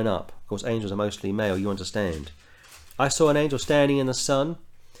won't burn up. Of course, angels are mostly male, you understand. I saw an angel standing in the sun,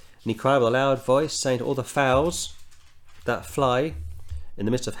 and he cried with a loud voice, saying to all the fowls that fly in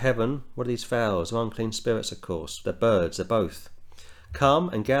the midst of heaven. What are these fowls? They're unclean spirits, of course. They're birds, they're both. Come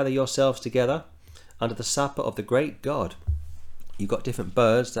and gather yourselves together under the supper of the great God. You've got different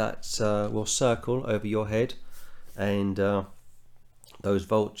birds that will circle over your head, and those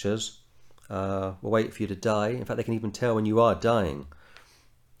vultures will wait for you to die. In fact, they can even tell when you are dying.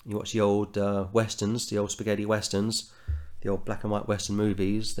 You watch the old westerns, the old spaghetti westerns, the old black and white western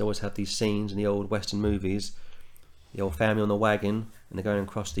movies. They always have these scenes in the old western movies. The old family on the wagon, and they're going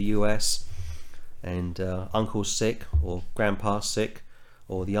across the US, and uncle's sick, or grandpa's sick,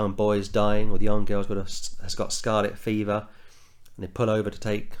 or the young boy's dying, or the young girl's has got scarlet fever, and they pull over to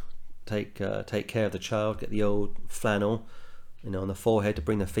take care of the child, get the old flannel, on the forehead to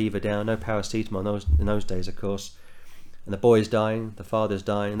bring the fever down. No paracetamol in those days, of course. And the boy's dying, the father's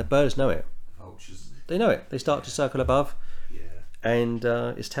dying, and the birds know it. They know it. They start to circle above, and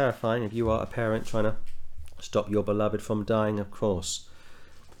it's terrifying if you are a parent trying to stop your beloved from dying, of course.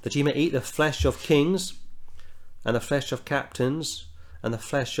 That ye may eat the flesh of kings, and the flesh of captains, and the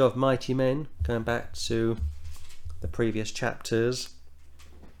flesh of mighty men, going back to the previous chapters,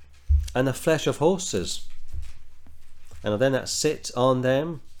 and the flesh of horses, and of them that sit on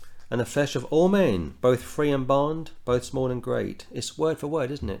them, and the flesh of all men, both free and bond, both small and great. It's word for word,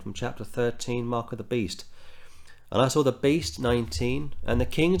 isn't it, from chapter 13, Mark of the Beast. And I saw the beast, 19, and the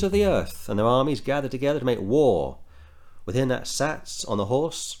kings of the earth, and their armies gathered together to make war with him that sat on the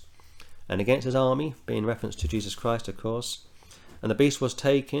horse, and against his army, being reference to Jesus Christ, of course. And the beast was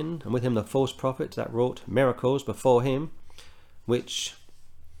taken, and with him the false prophet that wrought miracles before him, with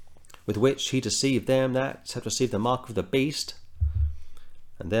which he deceived them that have received the mark of the beast,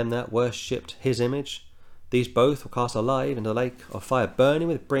 and them that worshipped his image. These both were cast alive into the lake of fire burning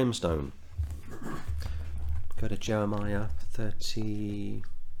with brimstone. Go to Jeremiah 31.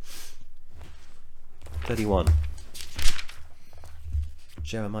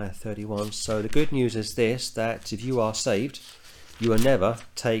 Jeremiah 31. So the good news is this, that if you are saved, you will never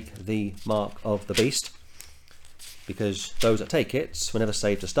take the mark of the beast, because those that take it were never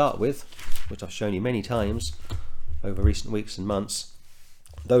saved to start with, which I've shown you many times over recent weeks and months.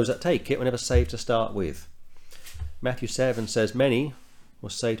 Those that take it were never saved to start with. Matthew 7 says, many will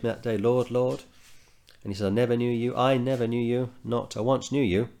say to me that day, Lord, Lord. And he says, I never knew you, not I once knew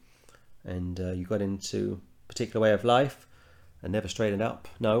you. And you got into a particular way of life and never straightened up.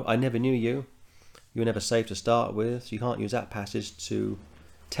 No, I never knew you. You were never saved to start with. So you can't use that passage to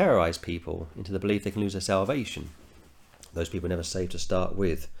terrorize people into the belief they can lose their salvation. Those people were never saved to start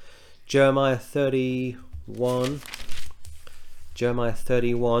with. Jeremiah 31,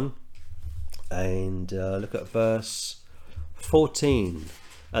 and look at verse 14.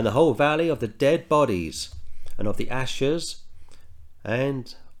 And the whole valley of the dead bodies, and of the ashes,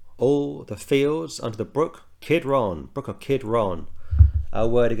 and all the fields unto the brook of Kidron. Our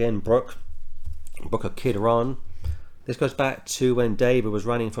word again, brook of Kidron. This goes back to when David was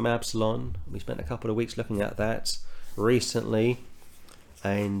running from Absalom. We spent a couple of weeks looking at that recently,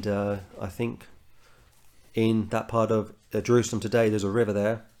 and I think in that part of Jerusalem today there's a river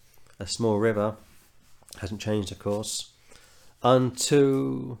there, a small river, hasn't changed of course,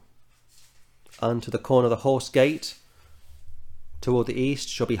 unto the corner of the horse gate toward the east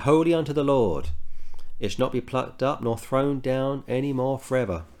shall be holy unto the Lord. It shall not be plucked up nor thrown down any more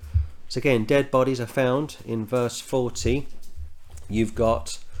forever. So again, dead bodies are found in verse 40. You've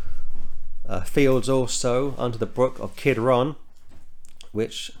got fields also unto the brook of Kidron,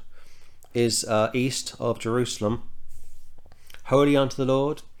 which is east of Jerusalem. Holy unto the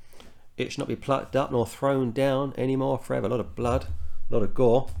Lord. It shall not be plucked up nor thrown down any more forever. A lot of blood, a lot of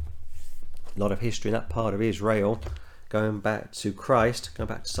gore, a lot of history in that part of Israel, going back to Christ. Going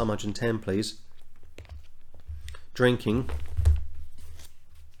back to Psalm 110, please. Drinking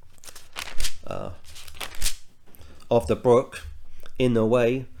of the brook in the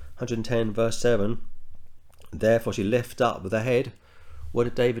way. 110 verse 7. Therefore she lift up the head. What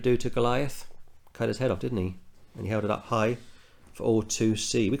did David do to Goliath? Cut his head off, didn't he? And he held it up high for all to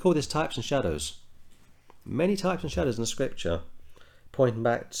see. We call this types and shadows. Many types and shadows in the scripture, pointing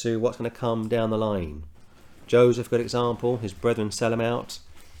back to what's going to come down the line. Joseph, good example. His brethren sell him out.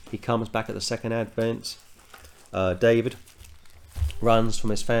 He comes back at the second advent. David runs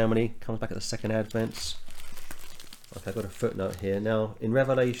from his family, comes back at the second advent. Okay, I've got a footnote here. Now, in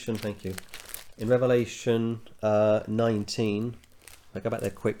Revelation, thank you. In Revelation 19, I go back there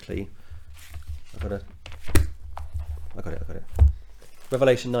quickly. I got it.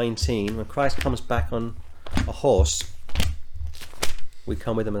 Revelation 19, when Christ comes back on a horse, we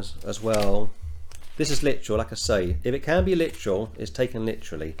come with him as well. This is literal, like I say. If it can be literal, it's taken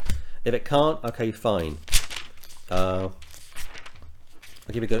literally. If it can't, okay, fine. I'll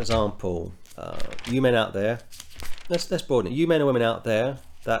give you a good example. You men out there, let's broaden it. You men and women out there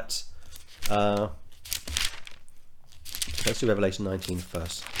that let's do Revelation 19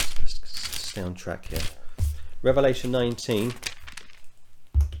 first. Let's stay on track here. Revelation 19.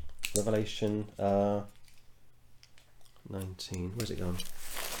 Revelation 19. Where's it gone?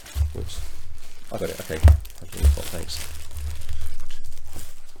 Oops. I got it. Okay. Thanks.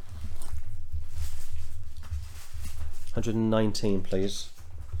 $119, please.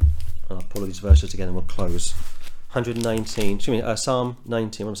 I'll pull all these verses together and we'll close. 119. Excuse me. Psalm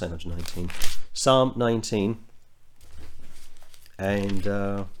 19. What am I saying? 119. Psalm 19. And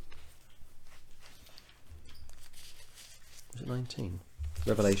was it 19?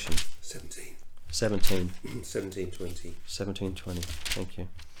 Revelation 17. 17. 17:20. Thank you.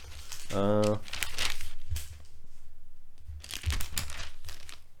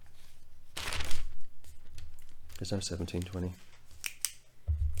 There's no 17:20.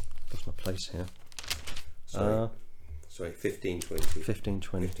 What's my place here? Sorry, 15:20.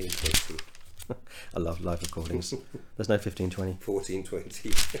 15:20. I love live recordings. There's no 15:20.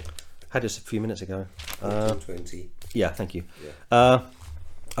 14:20. Had this a few minutes ago. 14:20. Yeah, thank you. Yeah.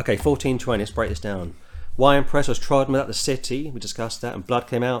 Okay, 14:20. Let's break this down. Winepress was trodden without the city. We discussed that, and blood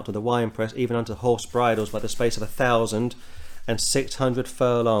came out of the winepress, even unto horse bridles, by the space of 1,600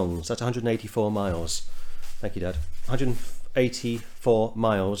 furlongs. That's 184 miles. Thank you, Dad. 184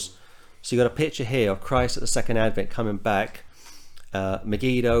 miles. So you got a picture here of Christ at the second advent coming back.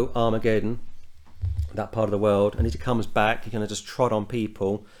 Megiddo, Armageddon, that part of the world, and as he comes back, he's going to just trod on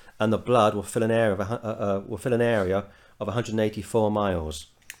people, and the blood will fill an area of 184 miles.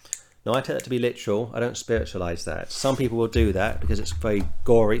 Now, I take that to be literal. I don't spiritualize that. Some people will do that because it's very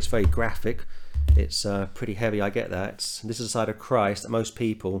gory, it's very graphic, it's pretty heavy. I get that. This is a side of Christ that most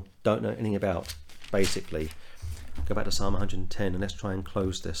people don't know anything about, basically. Go back to Psalm 110 and let's try and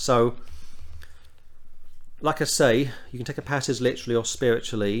close this. So, like I say, you can take a passage literally or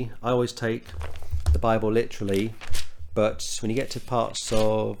spiritually. I always take the Bible literally, but when you get to parts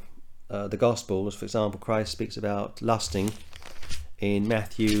of the Gospels, for example, Christ speaks about lusting in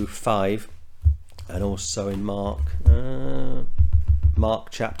Matthew 5 and also in Mark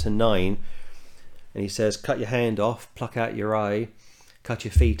chapter 9, and he says, cut your hand off, pluck out your eye, cut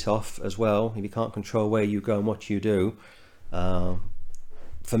your feet off as well if you can't control where you go and what you do. For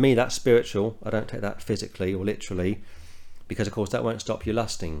me, that's spiritual. I don't take that physically or literally, because of course that won't stop you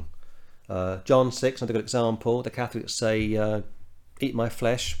lusting. John 6, another good example. The Catholics say, eat my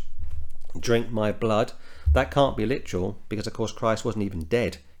flesh, drink my blood. That can't be literal, because of course Christ wasn't even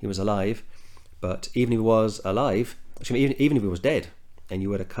dead. He was alive. But even if he was alive, even if he was dead, and you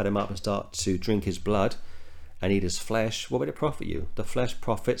were to cut him up and start to drink his blood and eat his flesh, what would it profit you? The flesh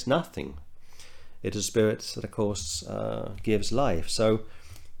profits nothing. It is a spirit that of course gives life. So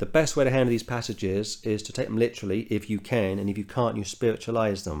the best way to handle these passages is to take them literally if you can, and if you can't, you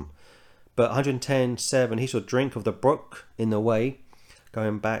spiritualize them. But 110:7, he shall drink of the brook in the way,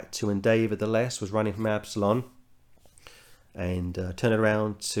 going back to when David the Less was running from Absalom. and turn it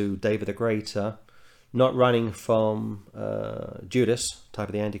around to David the Greater, not running from Judas, type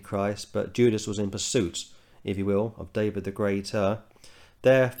of the Antichrist, but Judas was in pursuit, if you will, of David the Greater.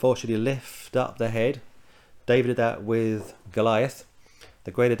 Therefore should he lift up the head. David did that with Goliath.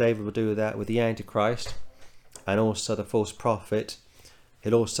 The greater David will do that with the Antichrist and also the false prophet.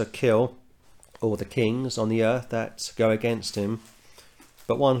 He'll also kill all the kings on the earth that go against him.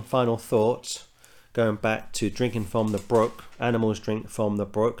 But one final thought, going back to drinking from the brook. Animals drink from the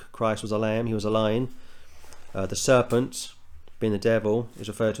brook. Christ was a lamb, he was a lion. The serpent, being the devil, is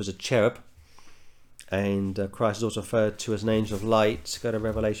referred to as a cherub. And Christ is also referred to as an angel of light. Go to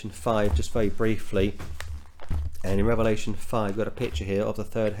Revelation 5 just very briefly. And in Revelation 5 we've got a picture here of the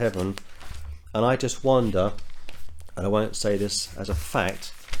third heaven. And I just wonder, and I won't say this as a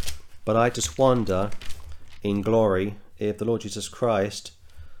fact, but I just wonder in glory if the Lord Jesus Christ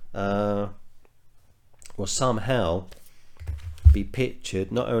will somehow be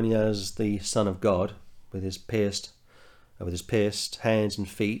pictured not only as the Son of God with his pierced hands and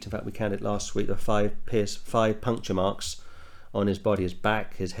feet. In fact, we counted last week the five puncture marks on his body: his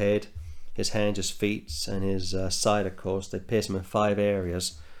back, his head, his hands, his feet, and his side. Of course, they pierce him in 5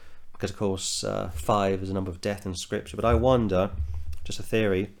 areas because, of course, 5 is a number of death in Scripture. But I wonder, just a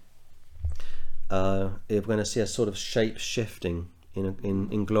theory, if we're going to see a sort of shape shifting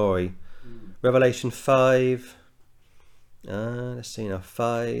in glory. Revelation 5. Let's see now.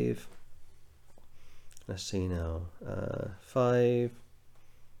 5. Let's see now. 5.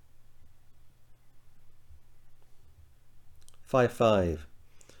 5:5.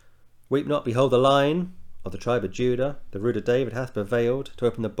 Weep not, behold, the Lion of the tribe of Judah, the root of David, hath prevailed to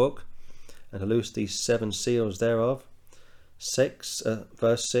open the book and to loose these 7 seals thereof. 6,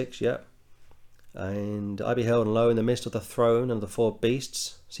 verse 6, yep. And I beheld, and lo, in the midst of the throne and the 4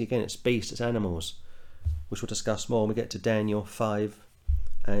 beasts. See, again, it's beasts, it's animals, which we'll discuss more when we get to Daniel 5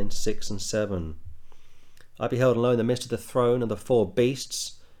 and 6 and 7. I beheld, and lo, in the midst of the throne and the 4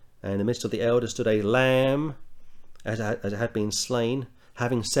 beasts, and in the midst of the elders stood a lamb, as it had been slain,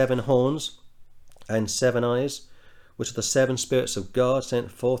 having 7 horns and 7 eyes, which are the 7 spirits of God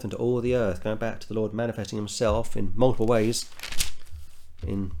sent forth into all the earth. Going back to the Lord manifesting himself in multiple ways,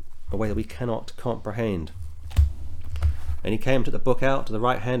 in a way that we cannot comprehend. And he came, took the book out to the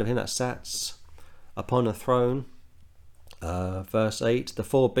right hand of him that sat upon the throne. Verse 8, the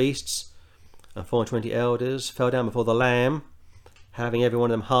 4 beasts and 24 elders fell down before the Lamb, having every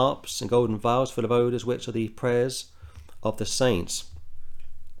one of them harps and golden vials full of odours, which are the prayers of the saints.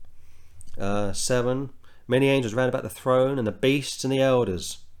 7, many angels round about the throne, and the beasts and the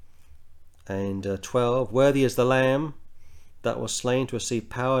elders. And 12, worthy is the Lamb that was slain to receive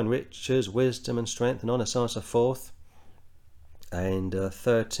power and riches, wisdom and strength and honour, so on and so forth. And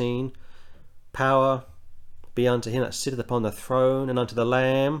 13, power be unto him that sitteth upon the throne and unto the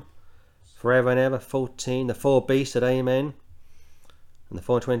Lamb forever and ever. 14, the 4 beasts said amen, and the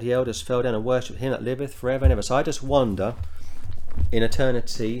 24 elders fell down and worshipped him that liveth forever and ever. So I just wonder, in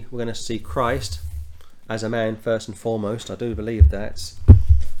eternity we're going to see Christ as a man first and foremost. I do believe that.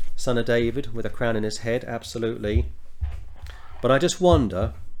 Son of David with a crown in his head, absolutely. But I just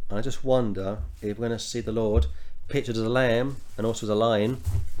wonder if we're going to see the Lord pictured as a lamb and also as a lion,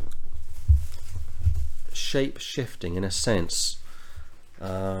 shape shifting in a sense.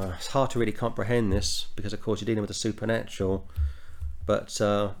 It's hard to really comprehend this because, of course, you're dealing with the supernatural. But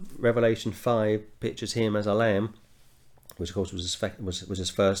Revelation 5 pictures him as a lamb, which of course was his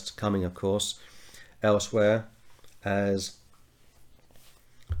first coming, of course. Elsewhere, as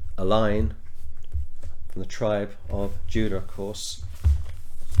a lion from the tribe of Judah, of course.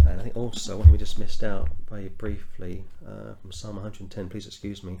 And I think also one thing we just missed out very briefly from Psalm 110. Please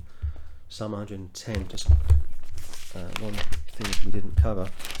excuse me. Psalm 110. Just one thing that we didn't cover.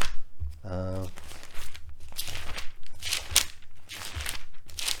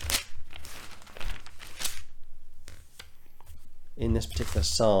 In this particular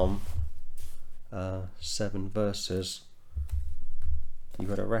psalm, 7 verses, you've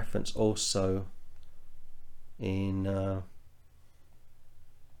got a reference also in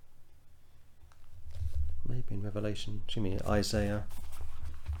maybe in Revelation, Isaiah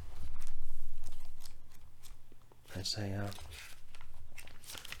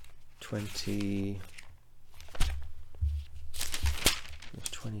 20, it's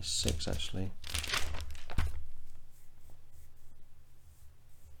 26 actually.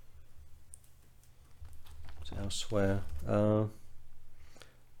 It's elsewhere. What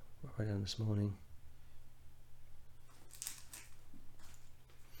have I done this morning?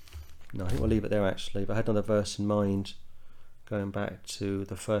 No, I think we'll leave it there actually, but I had another verse in mind, going back to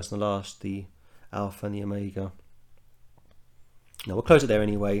the first and the last, the Alpha and the Omega. No, we'll close it there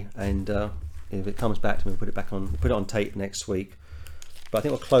anyway, and if it comes back to me, we'll put it on tape next week. But I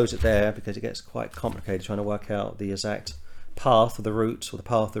think we'll close it there because it gets quite complicated trying to work out the exact path of the route, or the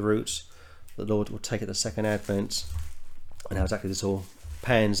path of the routes that the Lord will take at the second Advent, and how exactly this all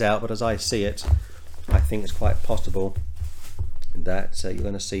pans out. But as I see it, I think it's quite possible that you're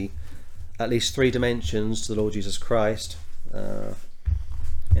going to see at least 3 dimensions to the Lord Jesus Christ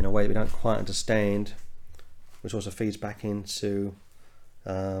in a way that we don't quite understand, which also feeds back into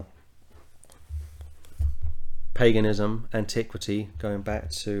paganism, antiquity, going back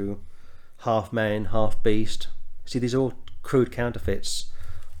to half man, half beast. See, these are all crude counterfeits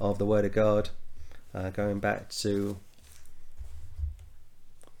of the Word of God, going back to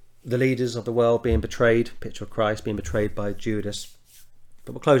the leaders of the world being betrayed, picture of Christ being betrayed by Judas.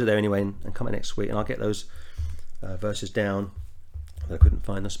 But we'll close it there anyway and come back next week, and I'll get those verses down that I couldn't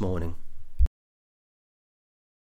find this morning.